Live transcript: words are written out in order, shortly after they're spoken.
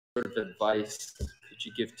sort of advice could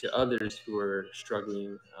you give to others who are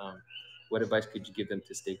struggling? What advice could you give them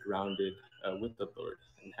to stay grounded with the Lord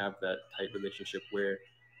and have that tight relationship where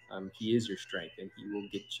He is your strength and He will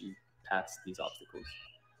get you past these obstacles?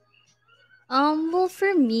 Well,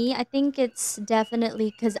 for me, I think it's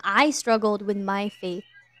definitely because I struggled with my faith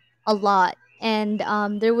a lot, and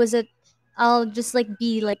there was a. I'll just like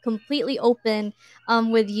be like completely open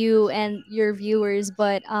with you and your viewers,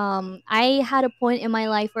 but I had a point in my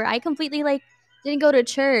life where I completely like didn't go to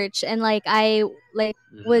church, and like I like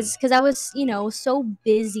Mm-hmm. was because I was so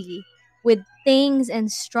busy with things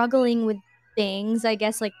and struggling with things. I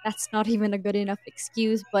guess like that's not even a good enough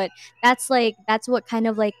excuse, but that's what kind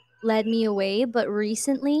of like led me away. But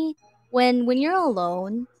recently, when you're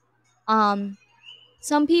alone, um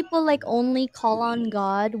some people like only call on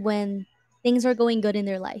God when things are going good in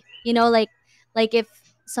their life. Like if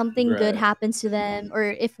something good Right. happens to them or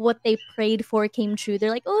if what they prayed for came true, they're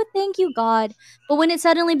like, "Oh, thank you, God." But when it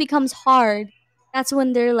suddenly becomes hard, that's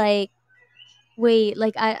when they're like, wait,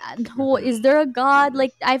 like I no, Mm-hmm. is there a God?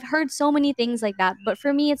 Like I've heard so many things like that. But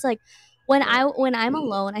for me it's like Right. when I'm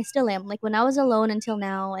alone, I still am. Like when I was alone until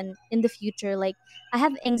now and in the future, like I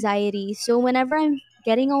have anxiety. So whenever I'm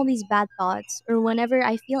getting all these bad thoughts or whenever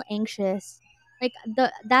I feel anxious, like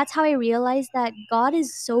that's how I realize that God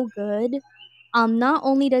is so good. Not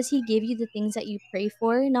only does he give you the things that you pray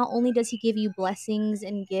for, not only does he give you blessings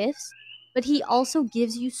and gifts, but he also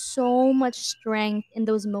gives you so much strength in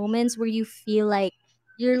those moments where you feel like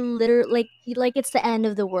you're literally like it's the end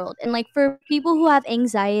of the world. And like for people who have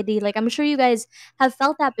anxiety, like I'm sure you guys have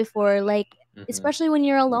felt that before, like Mm-hmm. especially when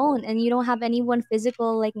you're alone and you don't have anyone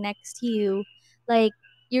physical like next to you, like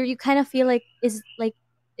you kind of feel like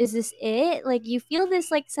is this it? Like you feel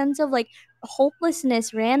this like sense of like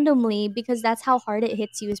hopelessness randomly because that's how hard it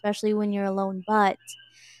hits you, especially when you're alone. But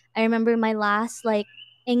I remember my last like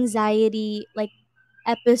anxiety like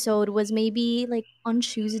episode was maybe like on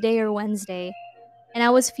Tuesday or Wednesday, and I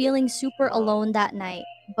was feeling super Wow. alone that night.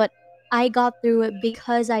 But I got through it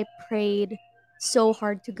because I prayed so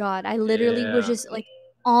hard to God. I literally was Yeah. just like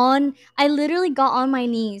I literally got on my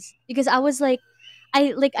knees because I was like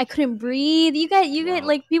I couldn't breathe. You get Wow.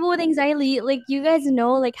 like people with anxiety, like you guys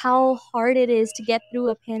know like how hard it is to get through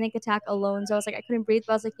a panic attack alone. So I was like I couldn't breathe,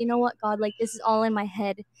 but I was like, "You know what, God, like this is all in my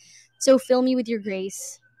head. So fill me with your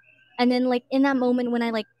grace." And then like in that moment when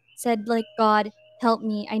I like said like, "God, help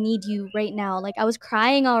me. I need you right now." Like I was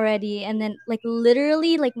crying already and then like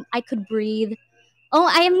literally like I could breathe. Oh,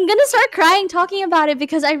 I am gonna start crying talking about it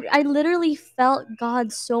because I literally felt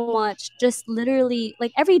God so much, just literally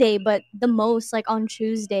like every day, but the most like on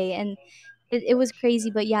Tuesday, and it was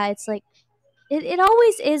crazy. But yeah, it's like it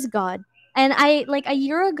always is God. And I like a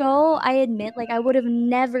year ago, I admit like I would have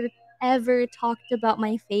never ever talked about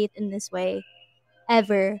my faith in this way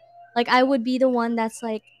ever. Like I would be the one that's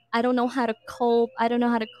like I don't know how to cope. I don't know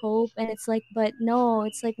how to cope, and it's like but no,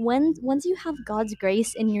 it's like when once you have God's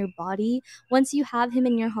grace in your body, once you have him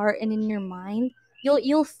in your heart and in your mind,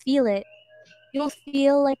 you'll feel it. You'll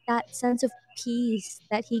feel like that sense of peace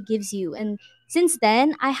that he gives you. And since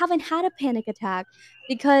then, I haven't had a panic attack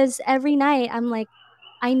because every night I'm like,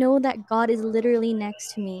 I know that God is literally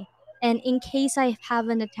next to me. And in case I have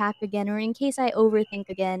an attack again or in case I overthink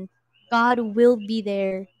again, God will be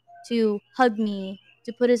there to hug me,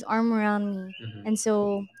 to put his arm around me. Mm-hmm. And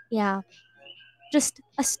so, yeah, just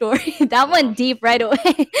a story. That Wow. went deep right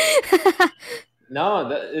away. No,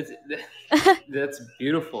 that's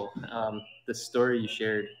beautiful. The story you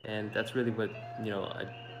shared, and that's really what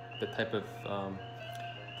the type of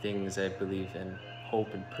things I believe and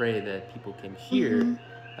hope and pray that people can hear. Hmm.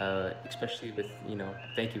 Especially with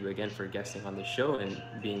thank you again for guesting on the show and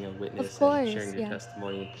being a Of witness and sharing course, your yeah.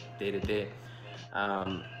 testimony day to day.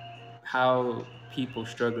 Um, how people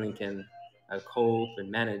struggling can cope and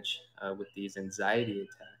manage with these anxiety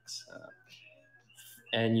attacks.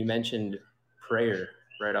 And you mentioned prayer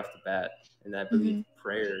right off the bat, and I believe Hmm.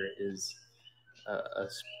 prayer is a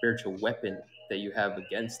spiritual weapon that you have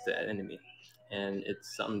against the enemy, and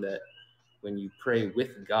it's something that when you pray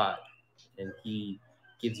with God, and He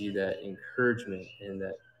gives you that encouragement and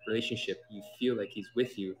that relationship, you feel like He's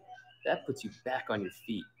with you. That puts you back on your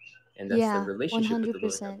feet, and that's the Yeah, relationship with the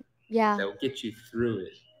Lord 100%. Yeah. that will get you through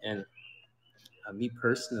it. And me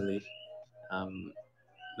personally, um,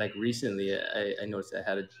 like recently, I noticed I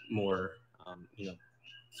had a more,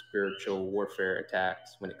 spiritual warfare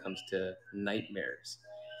attacks when it comes to nightmares.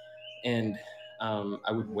 And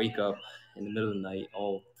I would wake up in the middle of the night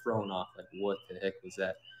all thrown off, like, what the heck was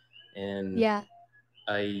that? And Yeah.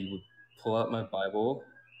 I would pull out my Bible,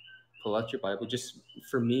 pull out your Bible, just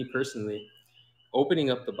for me personally, opening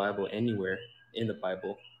up the Bible anywhere in the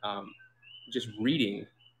Bible. just reading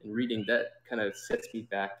and reading that kind of sets me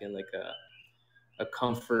back in like a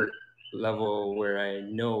comfort level where I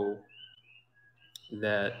know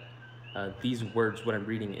that these words, what I'm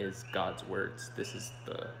reading, is God's words. This is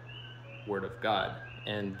the word of God,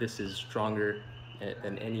 and this is stronger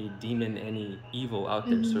than any demon, any evil out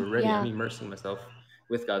there. So already I'm Yeah. immersing myself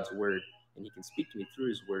with God's word, and He can speak to me through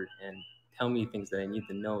His word and tell me things that I need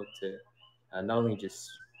to know to not only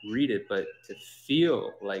just read it, but to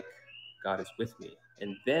feel like God is with me.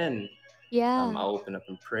 And then Yeah. I'll open up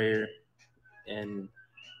in prayer and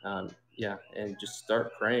yeah, and just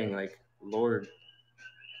start praying like, Lord,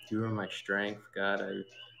 you are my strength, God. I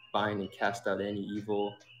bind and cast out any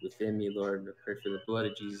evil within me, Lord. I pray for the blood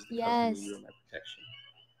of Jesus to cover me. You are Yes. my protection.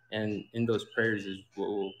 And in those prayers is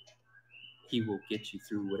what He will get you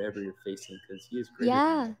through whatever you're facing, because He is greater than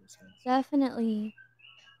Yeah. that in a sense. Definitely.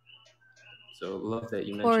 So love that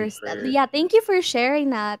you Of mentioned course. prayer. Yeah, thank you for sharing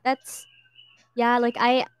that. That's yeah, like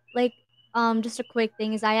I like just a quick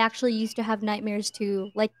thing is I actually used to have nightmares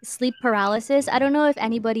too, like sleep paralysis. I Hmm. don't know if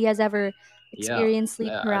anybody has ever Yeah, experienced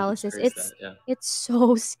sleep I've paralysis. experienced that. Yeah. It's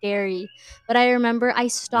so scary. But I remember I Hmm.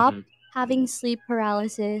 stopped having sleep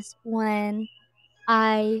paralysis whenever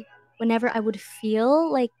I would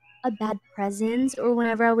feel like a bad presence, or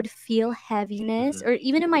whenever I would feel heaviness, Hmm. or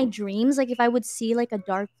even in my dreams, like if I would see like a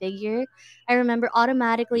dark figure, I remember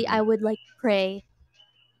automatically I Hmm. would like pray,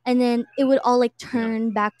 and then it would all like Yeah.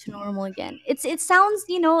 turn back to normal again. It sounds,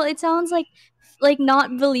 it sounds like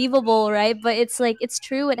not believable, right? But it's like it's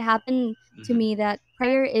true. It happened to Hmm. me that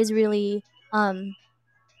prayer is really um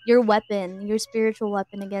your weapon, your spiritual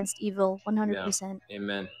weapon against evil, Yeah. 100%.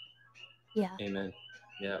 Amen. Yeah. Amen.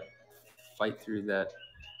 Yeah. Fight through that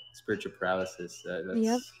spiritual paralysis. Yep.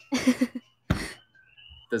 That's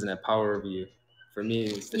doesn't have power over you. For me,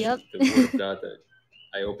 it's Yep. the Word of God that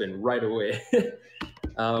I open right away.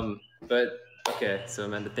 But okay, so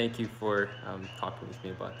Amanda, thank you for talking with me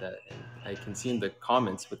about that. And I can see in the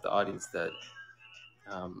comments with the audience that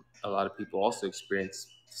a lot of people also experience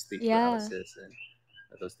sleep Yeah. paralysis and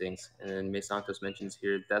those things. And then May Santos mentions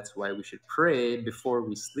here that's why we should pray before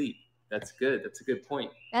we sleep. That's good. That's a good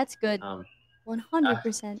point. That's good. Um,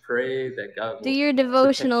 100%. pray that God Do will your protect your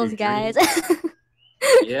devotionals, guys. dreams.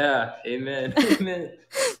 Yeah, amen, amen.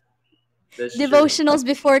 That's true. Devotionals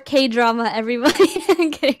before K-drama, everybody.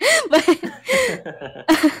 Okay. But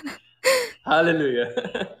Hallelujah.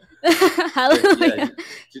 But yeah, hallelujah.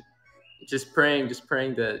 just praying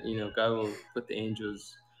that God will put the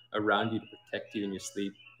angels around you to protect you in your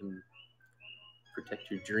sleep and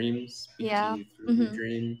protect your dreams, speak to Yeah. you through your Mhm.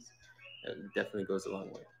 dreams. It definitely goes a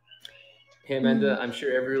long way. Hey Amanda, Mhm. I'm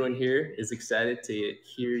sure everyone here is excited to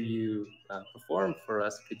hear you perform for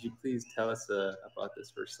us. Could you please tell us about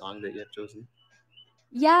this first song that you have chosen?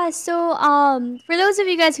 Yeah, so for those of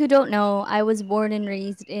you guys who don't know, I was born and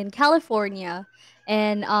raised in California,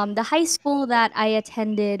 and the high school that I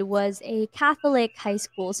attended was a Catholic high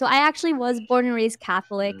school. So I actually was born and raised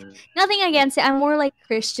Catholic. Mm, Nothing against it. I'm more like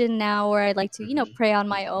Christian now, where I'd like to, mm-hmm, pray on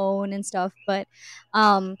my own and stuff. But so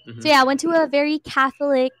mm-hmm, yeah, I went to a very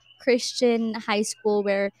Catholic Christian high school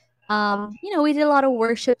where we did a lot of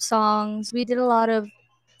worship songs. We did a lot of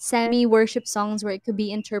semi worship songs where it could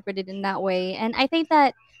be interpreted in that way. And I think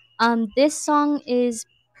that this song is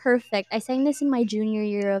perfect. I sang this in my junior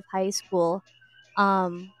year of high school.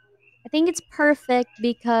 Um, I think it's perfect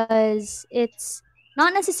because it's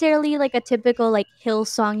not necessarily like a typical like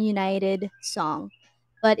Hillsong United song.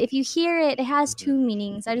 But if you hear it, it has mm-hmm. two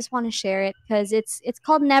meanings. I just want to share it because it's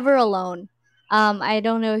called Never Alone. I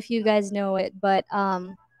don't know if you guys know it, but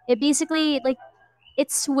it basically like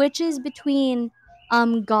it switches between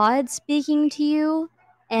God speaking to you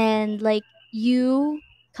and like you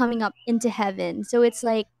coming up into heaven. So it's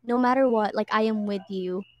like no matter what, like I am with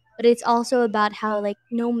you. But it's also about how like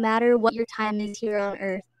no matter what your time is here on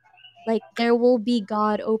earth, like there will be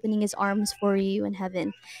God opening his arms for you in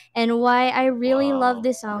heaven. And why I really love Wow.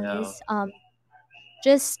 this song Yeah. is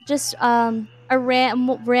just a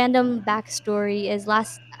random backstory is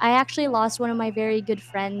last I actually lost one of my very good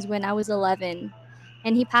friends when I was 11,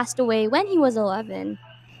 and he passed away when he was 11.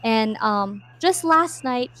 And just last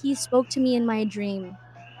night he spoke to me in my dream,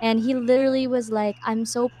 and he literally was like, I'm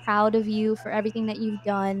so proud of you for everything that you've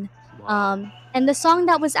done. Wow. And the song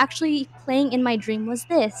that was actually playing in my dream was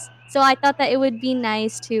this, so I thought that it would be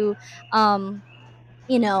nice to um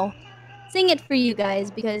you know sing it for you guys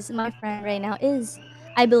because my friend right now is,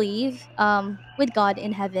 I believe, with God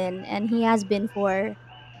in heaven, and he has been for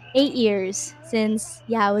 8 years since,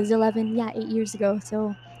 yeah, I was 11. Yeah, 8 years ago.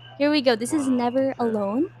 So here we go. This is Wow. Never Okay.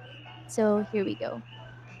 Alone. So here we go.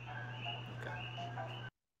 Okay.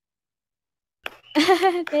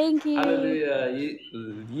 Thank you. Hallelujah.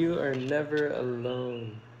 You are never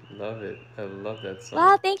alone. Love it. I love that song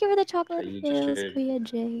Wow, thank you for the that chocolate you just hills, shared. Kuya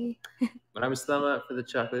J. When I was stomach for the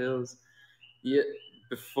chocolate hills, yeah,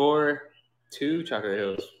 before two chocolate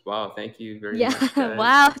hills. Wow, thank you very Yeah. much, guys.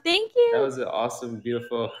 Wow, thank That you. was an awesome,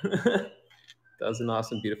 beautiful. That was an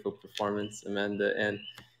awesome, beautiful performance, Amanda. And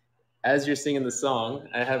as you're singing the song,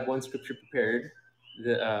 I have one scripture prepared.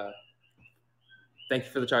 The, thank you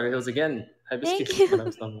for the chocolate hills again, Thank hibiscus. When I you.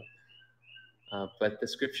 was stomach. But the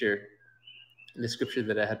scripture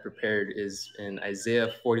that I had prepared is in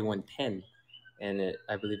Isaiah 41:10, and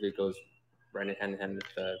I believe it goes right hand in hand with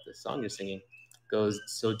the song you're singing. It goes,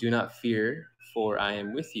 so do not fear, for I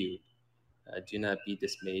am with you. Do not be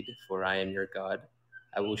dismayed, for I am your God.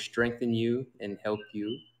 I will strengthen you and help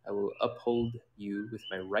you. I will uphold you with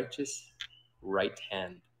my righteous right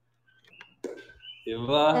hand.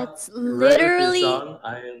 Diba? That's Right with your literally song,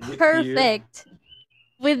 I am with you. perfect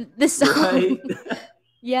with the song. Right?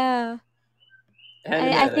 Yeah. Hand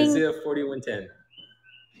in I hand, think Isaiah 41:10.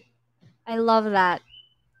 I love that.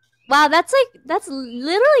 Wow, that's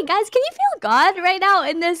literally, guys, can you feel God right now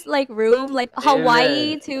in this like room? Like Amen.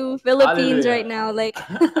 Hawaii to Philippines right Hallelujah. now. Like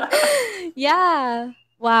yeah.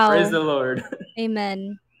 Praise Wow. the Lord.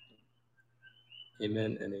 Amen.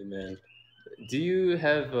 Amen and amen. Do you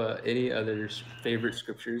have any other favorite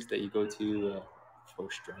scriptures that you go to for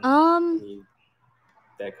strength? Um Any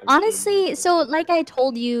that comes to your mind Honestly, for so that? like I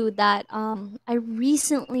told you that I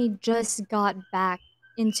recently just got back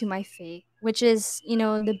into my faith, which is,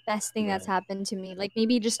 the best thing that's Right. happened to me. Like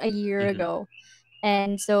maybe just a year Hmm. ago.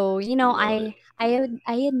 And so, Love it.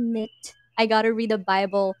 I admit I got to read the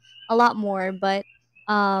Bible a lot more, but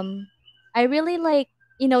I really like,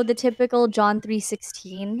 the typical John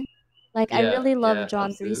 3:16. Like I Yeah, really love yeah,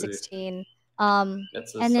 John absolutely. 3:16. Um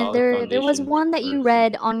That's a and then solid there was foundation one that you verse.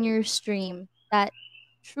 read on your stream that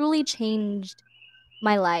truly changed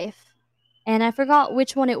my life. And I forgot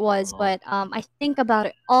which one it was, Oh, but I think about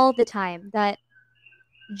it all the time that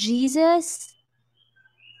Jesus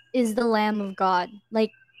is the Lamb of God.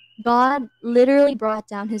 Like, God literally brought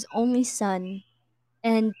down his only son,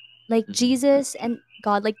 and like hmm, Jesus and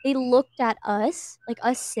God, like they looked at us, like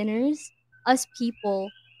us sinners, us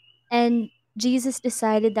people, and Jesus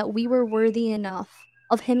decided that we were worthy enough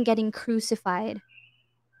of him getting crucified,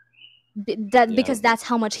 yeah, because that's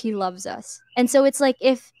how much he loves us. And so it's like,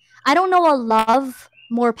 if I don't know a love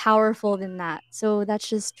more powerful than that. So that's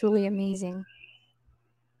just truly amazing.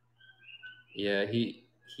 yeah. He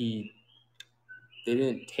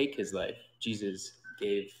didn't take his life. Jesus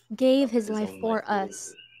gave Gave up his his life own life for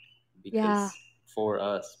us. willingly Yeah. because for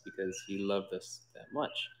us because he loved us that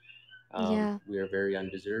much. Yeah. We are very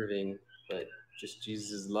undeserving, but just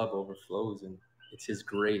Jesus' love overflows, and it's His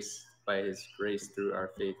grace, by His grace through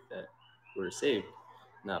our faith, that we're saved,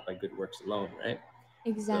 not by good works alone, right? So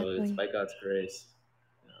it's Exactly. by God's grace.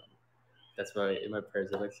 Um, that's why in my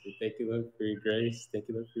prayers I like to say, "Thank you, Lord, for your grace. Thank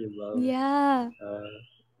you, Lord, for your love. Yeah.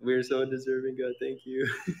 We're so undeserving, God. Thank you."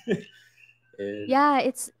 And Yeah,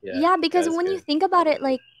 yeah, yeah, because God's when you good. think about it,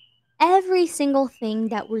 like every single thing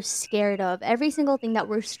that we're scared of, every single thing that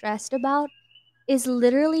we're stressed about is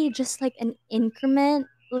literally just like an increment.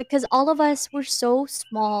 Because all of us were so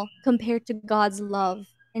small compared to God's love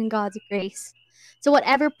and God's grace. So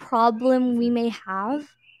whatever problem we may Mhm. have,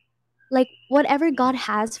 like whatever God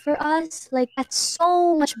has for us, like that's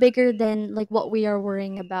so much bigger than like what we are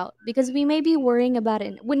worrying about, because we may be worrying about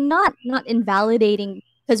it. We're not invalidating,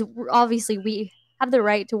 because obviously we have the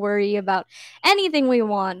right to worry about anything we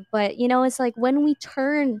want, but it's like when we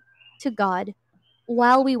turn to God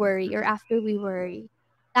while we worry or Mhm. after we worry,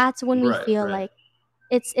 that's when we Right, feel right. like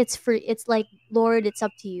it's free. It's like, Lord, it's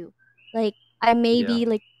up to you. Like I may Yeah. be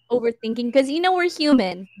like overthinking, because we're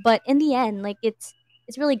human, but in the end, like it's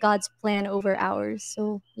really God's plan over ours.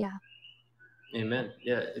 So yeah. Amen.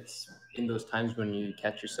 Yeah, it's in those times when you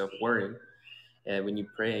catch yourself worrying, and when you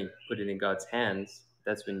pray and put it in God's hands,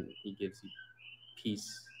 that's when He gives you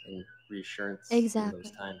peace and reassurance in those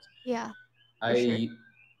Exactly. times. Yeah, for sure. I,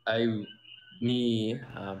 I, me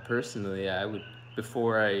personally, I would,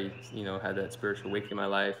 before I had that spiritual wake in my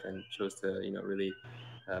life and chose to really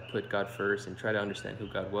put God first and try to understand who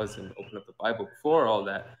God was and open up the Bible. Before all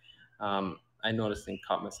that, I noticed and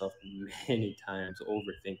caught myself many times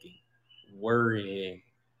overthinking, worrying,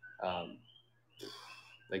 um,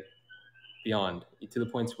 like beyond to the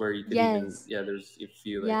points where you could even Yes. you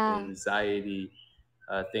feel like Yeah. anxiety,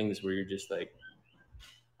 things where you're just like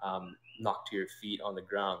knocked to your feet on the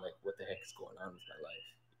ground, like what the heck is going on with my life,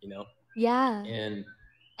 you know? Yeah. And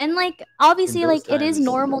And like in obviously, those like it is times,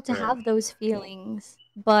 normal to go ahead. have those feelings,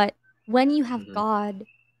 but when you have Hmm. God,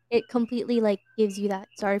 it completely like gives you that.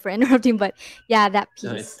 Sorry for interrupting, but yeah, that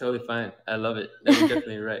No, it's peace. totally fine. I love it. No, you're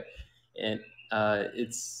definitely right. And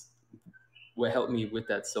it's what helped me with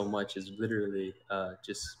that so much is literally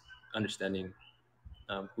just understanding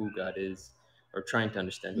who God is, or trying to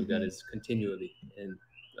understand who God Hmm. is continually. And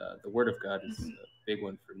the Word of God is Hmm. a big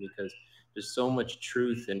one for me because there's so much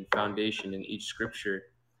truth and foundation in each scripture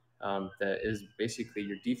that is basically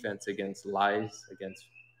your defense against lies, against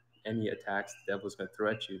any attacks the devil's going to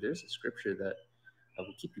throw at you. There's a scripture that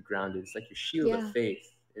will keep you grounded. It's like your shield of Yeah.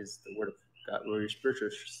 faith is the Word of God, or your spiritual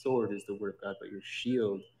sword is the Word of God, but your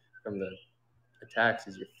shield from the attacks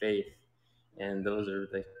is your faith. And those are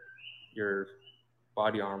like your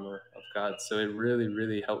body armor of God. So it really,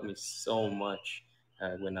 really helped me so much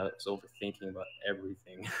when I was overthinking about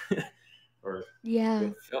everything, or Yeah,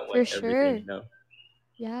 what felt like for everything, sure. you know.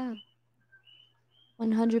 Yeah, Um,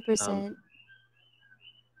 100%.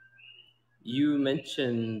 you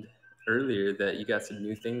mentioned earlier that you got some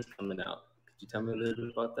new things coming out. Could you tell me a little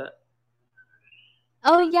bit about that?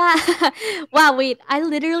 Oh yeah. Wow, wait. I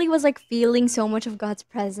literally was like feeling so much of God's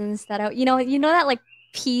presence that you know that like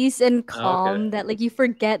peace and Oh, okay. calm that like you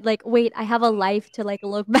forget like wait, I have a life to like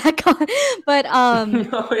look back on. But Oh,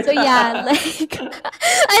 so yeah, yeah. like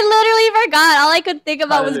I literally forgot. All I could think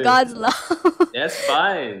about was Hallelujah. God's love. That's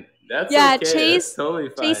fine. That's Yeah, okay. That's Chase totally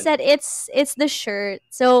Chase fine. said it's the shirt.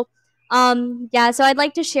 So yeah, so I'd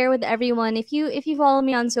like to share with everyone if you follow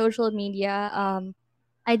me on social media,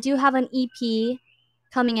 I do have an EP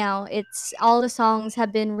coming out. It's all the songs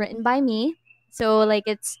have been written by me. So like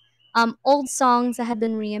it's old songs that have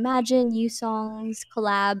been reimagined, new songs,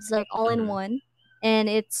 collabs, like all in Hmm. one. And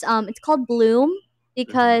it's called Bloom Hmm.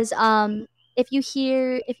 because if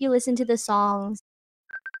you listen to the songs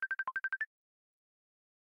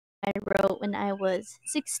I wrote when I was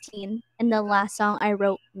 16 and the last song I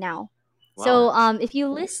wrote now. So Wow. if you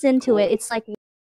listen to it, Cool. it's like